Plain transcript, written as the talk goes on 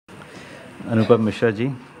Anupam Mishra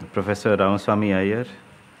ji, Professor Ramaswamy Iyer,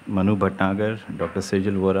 Manu Bhatnagar, Dr.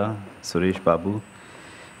 Sejal Vora, Suresh Babu,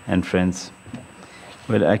 and friends.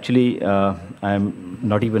 Well, actually, I'm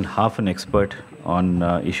not even half an expert on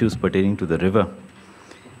issues pertaining to the river.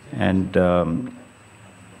 And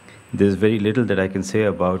there's very little that I can say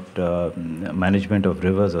about management of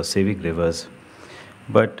rivers or saving rivers.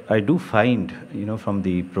 But I do find, from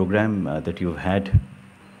the program that you've had,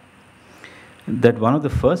 that one of the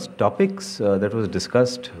first topics that was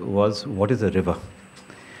discussed was what is a river.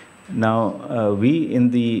 Now, we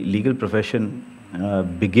in the legal profession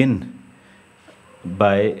begin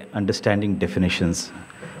by understanding definitions.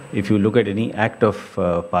 If you look at any act of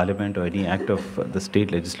parliament or any act of the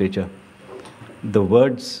state legislature, the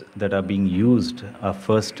words that are being used are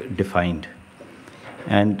first defined.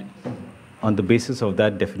 And on the basis of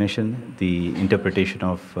that definition, the interpretation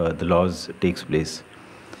of the laws takes place.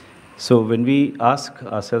 So when we ask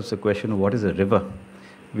ourselves the question, what is a river?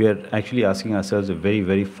 We are actually asking ourselves a very,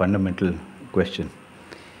 very fundamental question.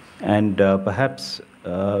 And perhaps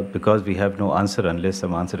because we have no answer unless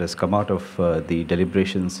some answer has come out of the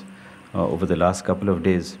deliberations over the last couple of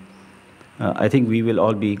days, I think we will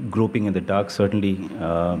all be groping in the dark. Certainly,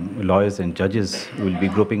 lawyers and judges will be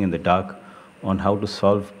groping in the dark on how to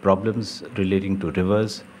solve problems relating to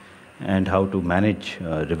rivers and how to manage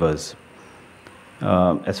rivers.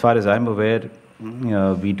 As far as I'm aware,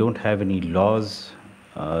 we don't have any laws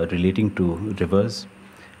relating to rivers,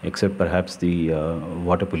 except perhaps the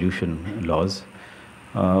water pollution laws.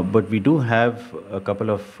 But we do have a couple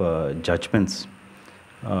of judgments.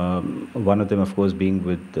 One of them, of course, being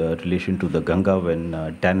with relation to the Ganga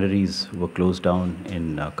when tanneries were closed down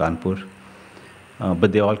in Kanpur.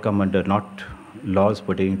 But they all come under not laws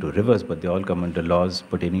pertaining to rivers, but they all come under laws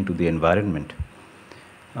pertaining to the environment.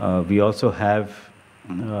 We also have,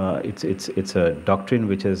 it's a doctrine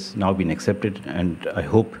which has now been accepted, and I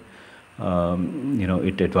hope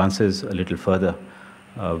it advances a little further,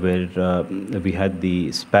 where we had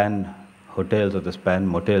the span hotels or the span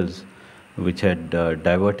motels which had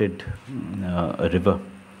diverted a river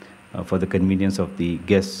for the convenience of the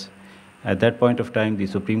guests. At that point of time, the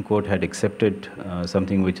Supreme Court had accepted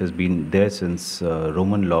something which has been there since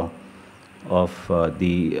Roman law of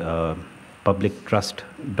the public trust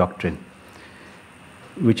doctrine,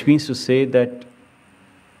 which means to say that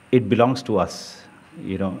it belongs to us.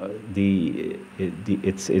 It's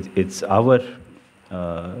our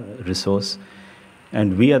resource,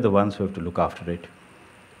 and we are the ones who have to look after it.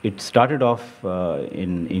 It started off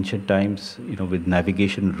in ancient times, with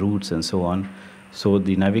navigation routes and so on. So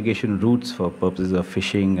the navigation routes for purposes of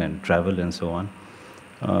fishing and travel and so on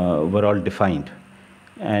were all defined.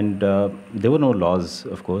 And there were no laws,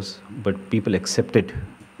 of course, but people accepted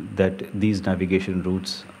that these navigation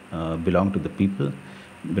routes belong to the people,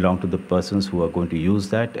 belong to the persons who are going to use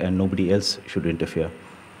that, and nobody else should interfere.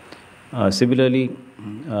 Similarly,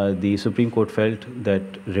 the Supreme Court felt that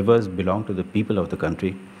rivers belong to the people of the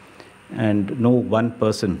country, and no one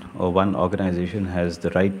person or one organization has the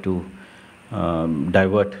right to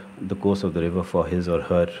divert the course of the river for his or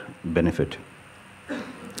her benefit.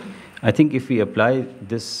 I think if we apply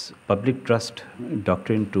this public trust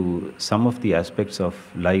doctrine to some of the aspects of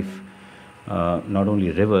life, not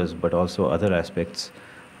only rivers but also other aspects,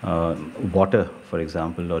 water, for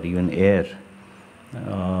example, or even air,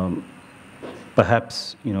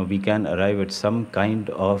 perhaps we can arrive at some kind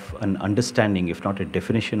of an understanding, if not a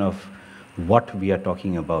definition, of what we are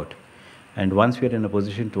talking about. And once we are in a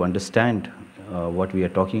position to understand what we are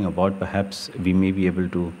talking about, perhaps we may be able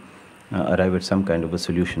to arrive at some kind of a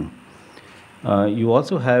solution. You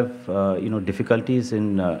also have difficulties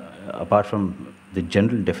in, apart from the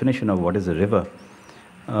general definition of what is a river,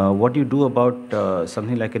 what do you do about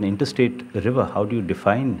something like an interstate river? How do you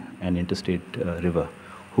define an interstate river?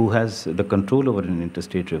 Who has the control over an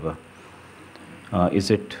interstate river? Is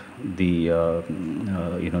it the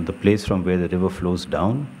the place from where the river flows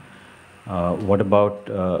down? What about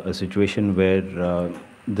a situation where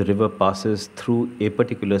the river passes through a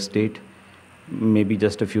particular state, maybe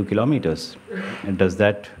just a few kilometers? And does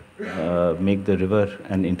that make the river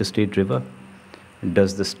an interstate river?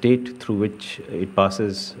 Does the state through which it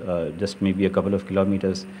passes just maybe a couple of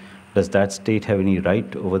kilometers, does that state have any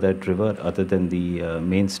right over that river other than the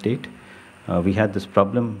main state? We had this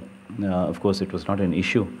problem, of course it was not an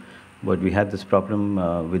issue, but we had this problem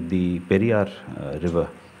with the Periyar river,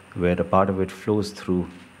 where a part of it flows through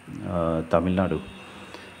Tamil Nadu.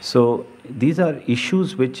 So these are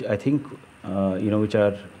issues which I think, which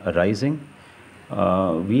are arising.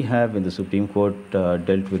 We have in the Supreme Court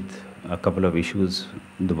dealt with a couple of issues.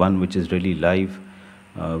 The one which is really live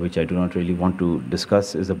which I do not really want to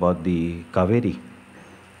discuss, is about the Kaveri.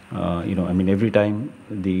 I mean, every time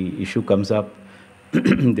the issue comes up,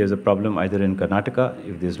 there's a problem either in Karnataka.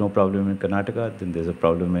 If there's no problem in Karnataka, then there's a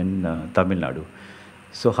problem in Tamil Nadu.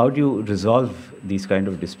 So how do you resolve these kind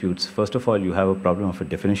of disputes? First of all, you have a problem of a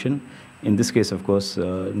definition. In this case, of course,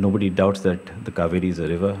 nobody doubts that the Kaveri is a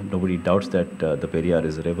river. Nobody doubts that the Periyar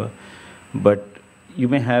is a river. But you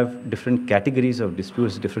may have different categories of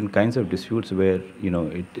disputes, different kinds of disputes where,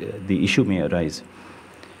 the issue may arise.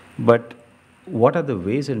 But what are the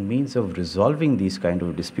ways and means of resolving these kind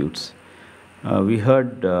of disputes? We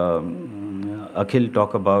heard Akhil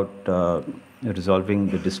talk about resolving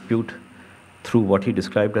the dispute through what he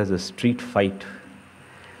described as a street fight,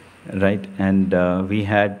 right? And we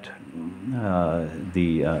had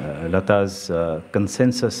the Lata's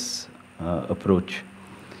consensus approach.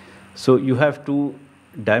 So you have two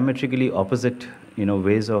diametrically opposite,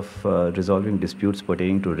 ways of resolving disputes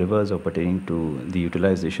pertaining to rivers or pertaining to the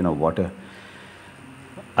utilization of water.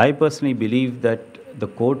 I personally believe that the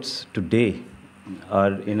courts today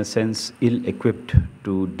are, in a sense, ill-equipped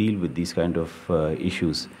to deal with these kind of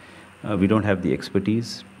issues. We don't have the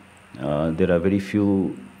expertise. There are very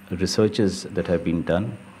few researches that have been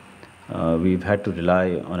done. We've had to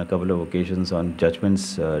rely on a couple of occasions on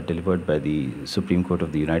judgments delivered by the Supreme Court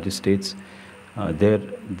of the United States.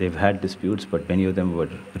 They've had disputes, but many of them were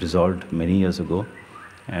resolved many years ago,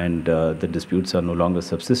 and the disputes are no longer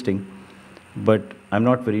subsisting. But I'm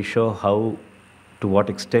not very sure to what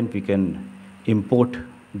extent we can import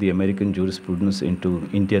the American jurisprudence into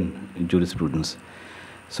Indian jurisprudence.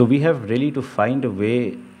 So we have really to find a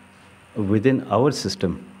way within our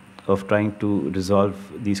system of trying to resolve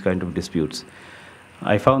these kind of disputes.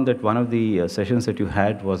 I found that one of the sessions that you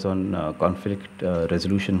had was on conflict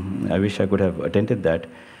resolution. I wish I could have attended that.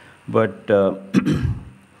 But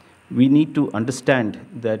we need to understand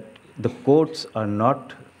that the courts are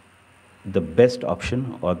not the best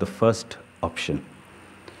option or the first option.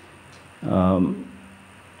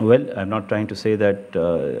 Well, I'm not trying to say that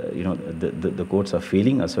the courts are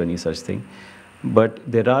failing us or any such thing, but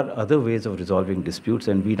there are other ways of resolving disputes,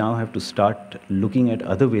 and we now have to start looking at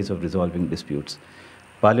other ways of resolving disputes.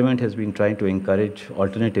 Parliament has been trying to encourage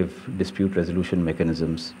alternative dispute resolution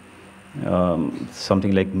mechanisms,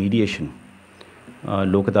 something like mediation.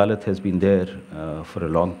 Lok Adalat has been there for a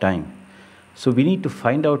long time. So we need to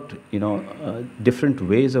find out, different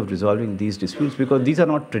ways of resolving these disputes, because these are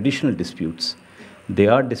not traditional disputes. They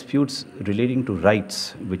are disputes relating to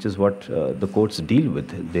rights, which is what the courts deal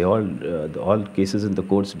with. All cases in the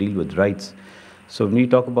courts deal with rights. So when we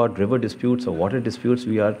talk about river disputes or water disputes,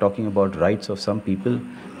 we are talking about rights of some people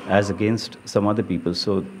as against some other people.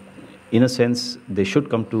 So in a sense, they should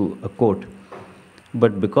come to a court.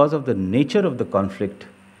 But because of the nature of the conflict,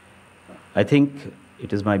 I think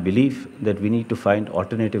it is my belief that we need to find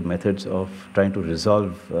alternative methods of trying to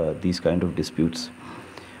resolve these kind of disputes.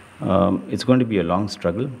 It's going to be a long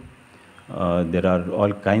struggle. There are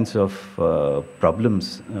all kinds of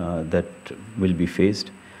problems that will be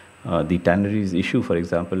faced. The tanneries issue, for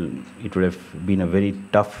example, it would have been a very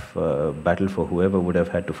tough battle for whoever would have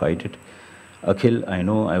had to fight it. Akhil, I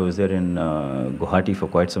know, I was there in Guwahati for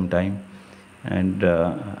quite some time, and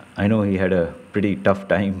I know he had a pretty tough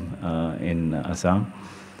time in Assam,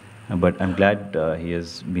 but I'm glad he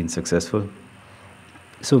has been successful.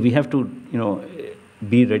 So we have to,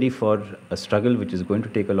 be ready for a struggle which is going to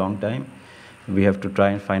take a long time. We have to try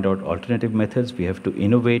and find out alternative methods. We have to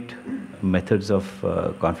innovate methods of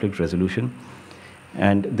conflict resolution.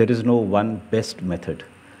 And there is no one best method.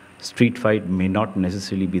 Street fight may not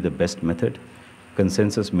necessarily be the best method.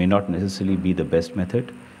 Consensus may not necessarily be the best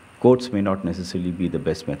method. Courts may not necessarily be the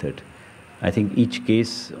best method. I think each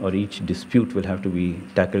case or each dispute will have to be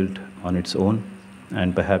tackled on its own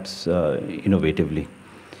and perhaps innovatively.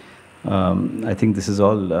 I think this is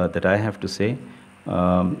all that I have to say.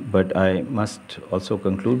 But I must also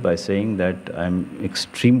conclude by saying that I'm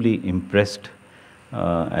extremely impressed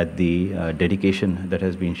at the dedication that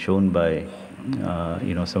has been shown by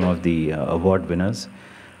some of the award winners,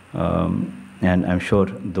 and I'm sure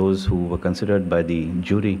those who were considered by the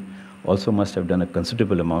jury also must have done a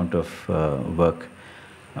considerable amount of work.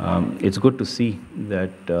 It's good to see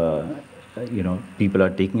that people are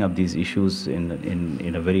taking up these issues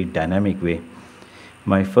in a very dynamic way.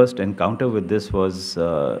 My first encounter with this was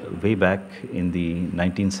way back in the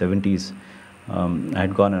 1970s. I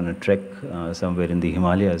had gone on a trek somewhere in the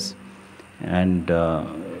Himalayas, and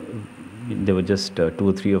there were just 2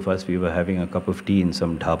 or 3 of us. We were having a cup of tea in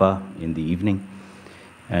some dhaba in the evening,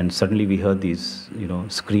 and suddenly we heard these,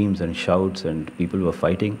 screams and shouts, and people were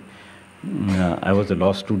fighting. I was a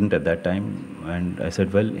law student at that time, and I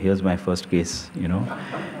said, well, here's my first case, you know.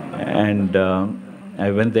 And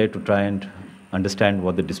I went there to try and understand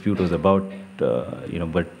what the dispute was about, you know,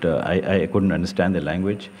 but I couldn't understand the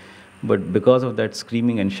language. But because of that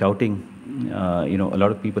screaming and shouting, you know, a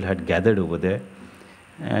lot of people had gathered over there,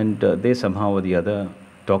 and they somehow or the other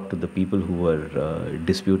talked to the people who were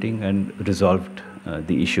disputing and resolved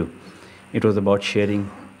the issue. It was about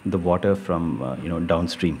sharing the water from, you know,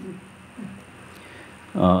 downstream.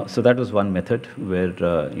 So that was one method where,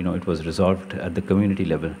 you know, it was resolved at the community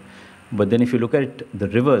level. But then if you look at the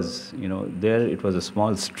rivers, you know, there it was a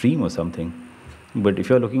small stream or something. But if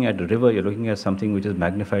you're looking at a river, you're looking at something which is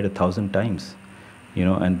magnified 1,000 times, you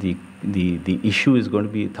know, and the issue is going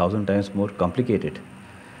to be 1,000 times more complicated.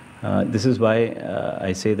 This is why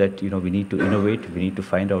I say that, you know, we need to innovate, we need to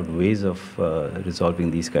find out ways of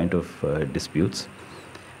resolving these kind of disputes.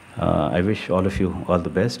 I wish all of you all the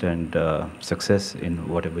best and success in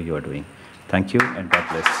whatever you are doing. Thank you and God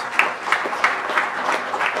bless.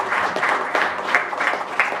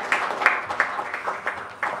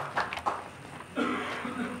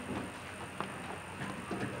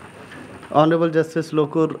 Honorable Justice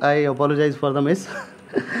Lokur, I apologize for the miss.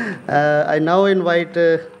 I now invite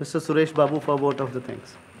Mr. Suresh Babu for vote of the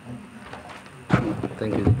thanks.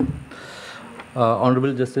 Thank you.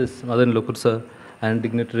 Honorable Justice Madan Lokur, sir, and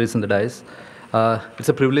dignitaries in the dais. It's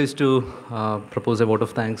a privilege to propose a vote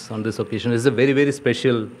of thanks on this occasion. It's a very, very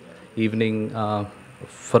special evening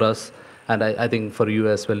for us, and I think for you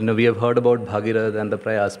as well. You know, we have heard about Bhagirath and the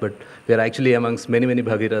Prayas, but we are actually amongst many, many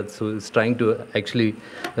Bhagiraths who is trying to actually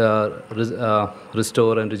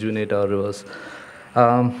restore and rejuvenate our rivers.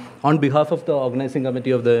 On behalf of the organizing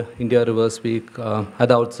committee of the India Rivers Week, at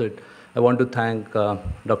the outset, I want to thank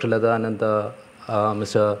Dr. Lada Ananda,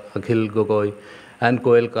 Mr. Akhil Gogoi, and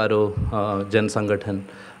Koel Karo, Jan Sangathan,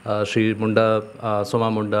 Shri Munda,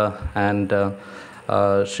 Soma Munda, and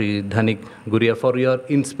Shri Dhanik Guria for your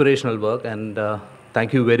inspirational work, and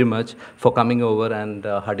thank you very much for coming over, and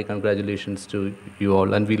hearty congratulations to you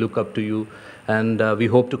all. And we look up to you, and we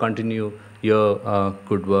hope to continue your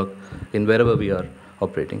good work in wherever we are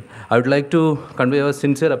operating. I would like to convey our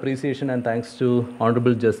sincere appreciation and thanks to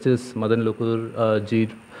Honorable Justice Madan Lokur ji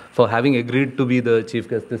for having agreed to be the chief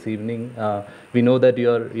guest this evening. We know that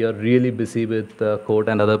you're really busy with court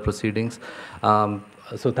and other proceedings.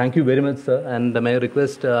 So thank you very much, sir. And may I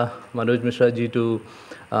request Manoj Mishra ji to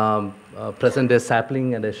present a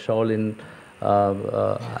sapling and a shawl in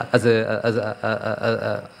as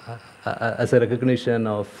a recognition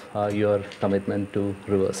of your commitment to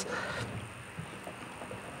rivers.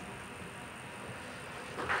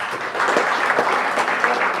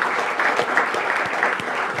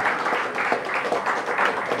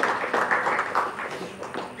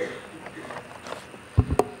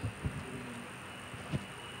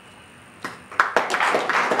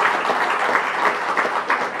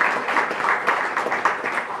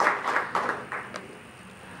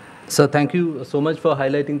 So thank you so much for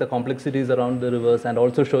highlighting the complexities around the rivers and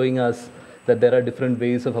also showing us that there are different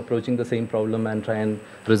ways of approaching the same problem and try and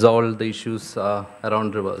resolve the issues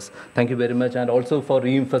around rivers. Thank you very much, and also for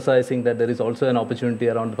re-emphasizing that there is also an opportunity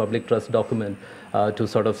around the public trust document to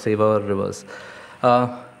sort of save our rivers.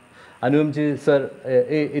 Anupam ji, sir,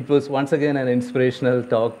 it was once again an inspirational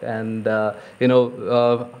talk, and you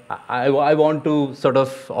know, I want to sort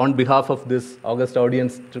of, on behalf of this august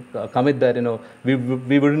audience, to commit that, you know, we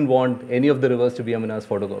wouldn't want any of the rivers to be Amina's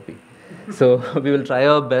photocopy. So we will try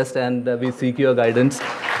our best, and we seek your guidance.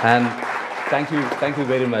 And thank you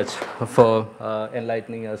very much for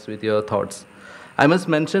enlightening us with your thoughts. I must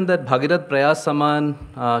mention that Bhagirath Prayas Samman,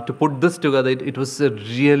 to put this together, it was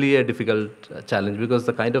really a difficult challenge, because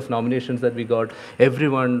the kind of nominations that we got,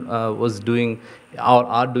 everyone was doing or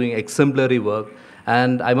are doing exemplary work.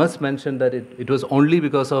 And I must mention that it was only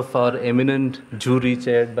because of our eminent jury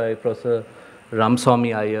chaired by Professor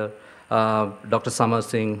Ramswamy Iyer, Dr. Samar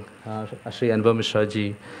Singh, Shri Anupam Mishra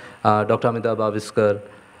ji, Dr. Amitabh Bhaviskar,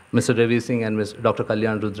 Mr. Ravi Singh and Dr.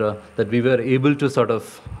 Kalyan Rudra, that we were able to sort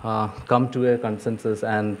of come to a consensus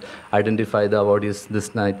and identify the awardees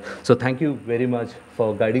this night. So thank you very much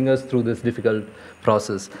for guiding us through this difficult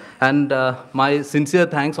process. And my sincere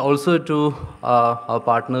thanks also to our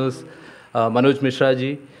partners, Manoj Mishra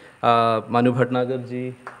ji, Manu Bhatnagar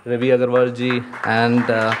ji, Ravi Agarwal ji, and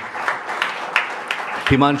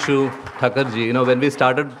Himanshu Thakurji. You know, when we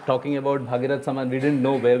started talking about Bhagirath Samman, we didn't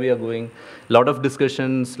know where we are going. A lot of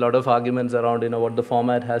discussions, a lot of arguments around, you know, what the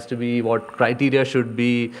format has to be, what criteria should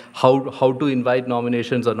be, how to invite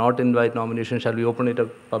nominations or not invite nominations, shall we open it up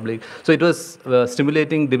public. So it was a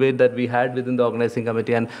stimulating debate that we had within the organizing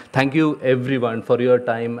committee, and thank you everyone for your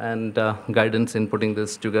time and guidance in putting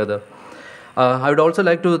this together. I would also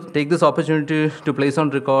like to take this opportunity to place on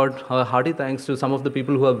record hearty thanks to some of the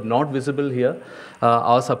people who are not visible here,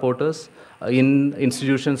 our supporters in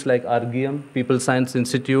institutions like RGM, People Science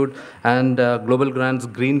Institute, and Global Grants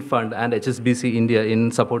Green Fund and HSBC India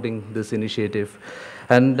in supporting this initiative.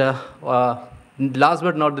 And last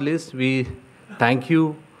but not the least, we thank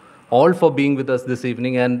you all for being with us this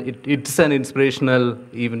evening, and it's an inspirational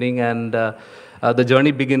evening, and the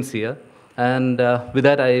journey begins here. And with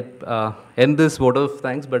that, I end this vote of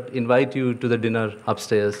thanks, but invite you to the dinner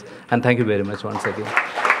upstairs. And thank you very much once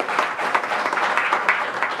again.